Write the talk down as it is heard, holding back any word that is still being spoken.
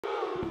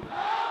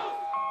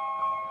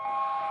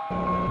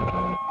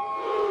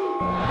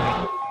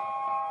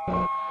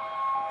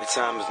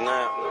time is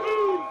now.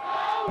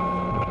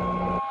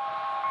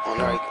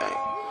 On everything.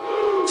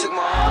 Took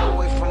my heart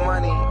away from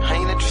money. I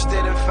ain't interested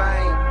in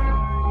fame.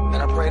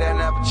 And I pray that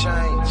never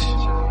change.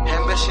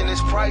 Ambition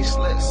is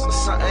priceless.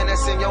 It's something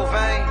that's in your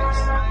veins.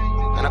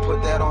 And I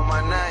put that on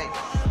my name.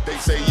 They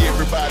say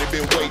everybody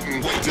been waiting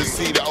to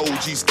see the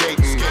OG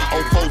skating. On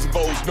foes and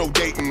bows, no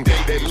dating.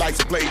 That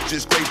license plate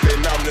just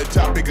scraping. I'm the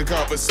topic of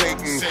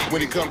conversating.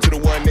 When it comes to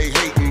the one they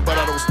hating, but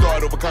I don't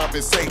start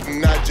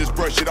overcompensating. I just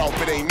brush it off,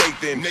 it ain't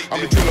Nathan. I'm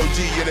the drill OG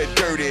of that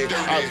dirty.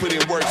 I put in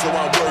work, so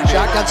I'm worthy.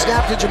 Shotgun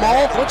snap to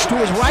Jamal. Flips to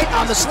his right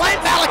on the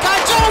slant. Malachi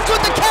Jones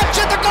with the catch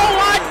at the goal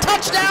line.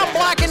 Touchdown,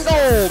 black and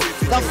gold.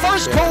 The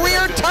first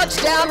career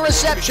touchdown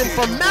reception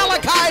from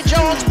Malachi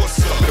Jones.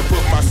 I'm gonna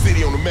put my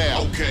city on the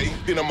map. Okay.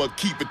 Then I'm gonna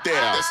keep it there.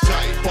 That's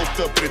tight. Post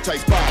up in a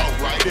tight spot.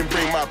 Right. Then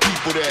bring my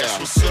people there.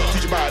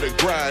 Teach them how to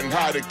grind,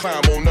 how to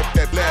climb on up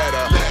that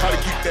ladder. How to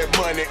keep that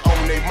money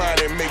on their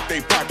mind and make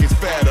their pockets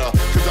fatter.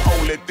 Cause the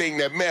only thing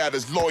that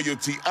matters,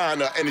 loyalty,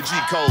 honor, and the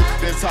G-code.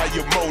 That's how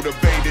you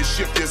motivate and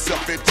shift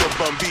yourself into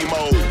Bumby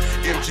mode.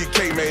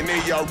 MGK, man, they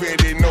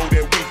already know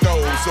that we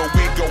throw. So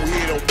we go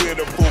hit them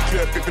with a full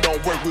clip. If it don't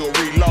work, we'll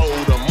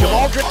reload them.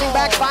 Jamal drifting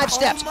back 5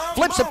 steps.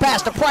 Flips a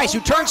pass to Price, who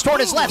turns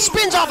toward his left.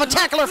 Spins off a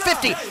tackler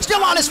 50.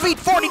 Still on his feet,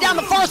 40 down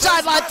the far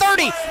sideline,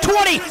 30,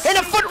 20, in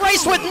a foot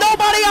race with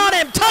nobody on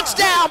him.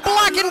 Touchdown,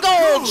 black and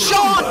gold,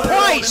 Sean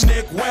Price.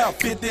 Well,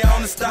 50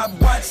 on the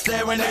stopwatch,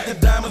 staring at the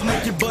diamonds,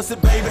 make you bust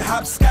it, baby.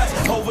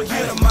 Hopscotch over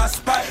here to my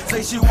spot.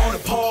 Say she wanna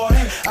party,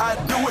 I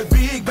do it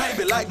big,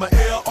 baby, like my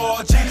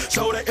LRG.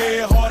 Show the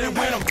air hardy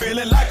when I'm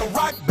feeling like a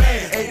rock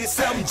band.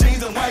 87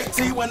 jeans and white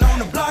tee when on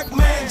the block,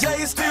 man.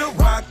 Jay is still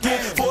rocking.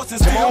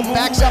 Jamal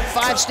backs up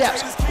 5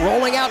 steps,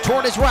 rolling out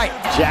toward his right.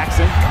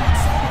 Jackson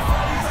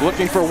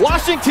looking for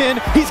Washington.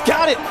 He's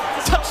got it.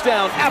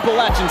 Touchdown,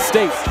 Appalachian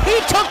State. He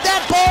took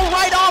that ball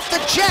right off the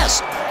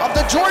chest of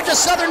the Georgia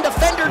Southern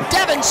defender,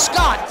 Devin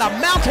Scott. The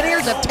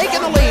Mountaineers have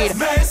taken the lead.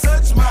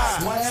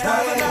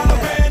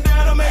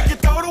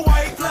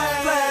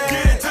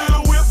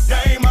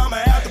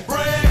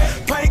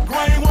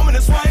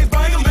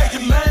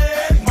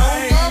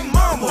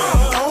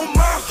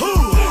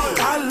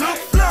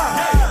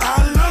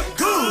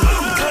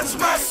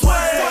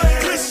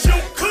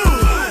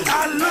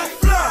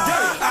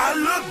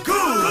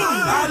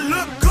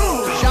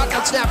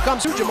 Snap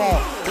comes to Jamal,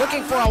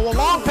 looking for a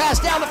long pass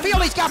down the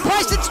field. He's got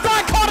Price in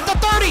stride, caught at the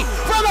 30,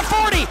 from the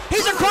 40.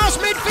 He's across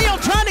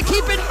midfield, trying to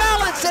keep it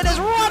balanced, and has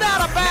run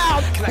out of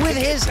bounds with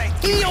his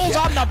heels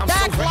on the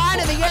back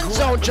line of the end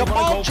zone.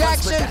 Jamal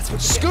Jackson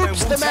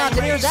scoops the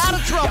Mountaineers out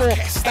of trouble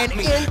and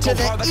into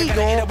the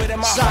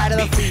Eagle side of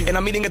the field. And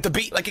I'm eating at the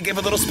beat like it gave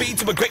a little speed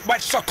to a great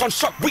white shark on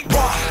shark week.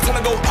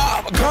 Time to go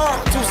up, gone.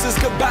 Deuces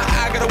goodbye.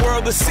 I got a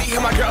world to see.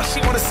 And my girl,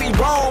 she wanna see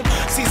Rome.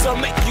 Caesar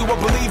make you a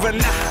believer.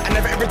 Nah, I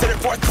never ever did it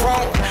for a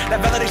throne. That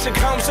validation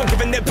comes from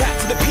giving it back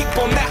to the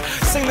people. Now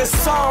sing this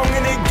song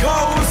and it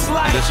goes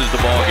like this is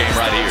the ball game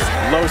right here.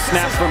 Low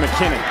snap for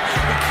McKinnon.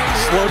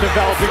 Slow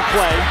developing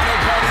play.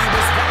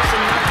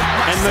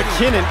 And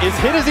McKinnon is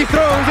hit as he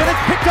throws, and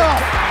it's picked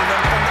off.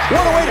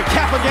 What a way to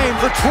cap a game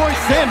for Troy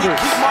Sanders.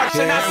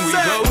 Can we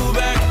go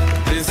back?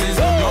 This is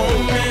the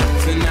moment.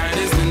 Tonight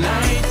is the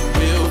night.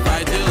 We'll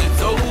fight till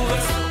it's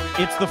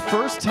over. It's the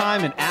first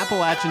time in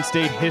Appalachian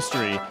State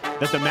history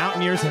that the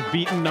Mountaineers have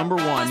beaten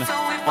 #1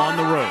 on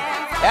the road.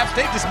 App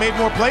State just made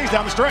more plays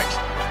down the stretch.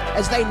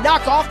 As they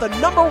knock off the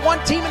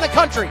 #1 team in the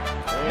country.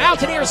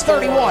 Mountaineers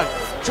 31,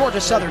 Georgia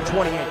Southern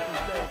 28.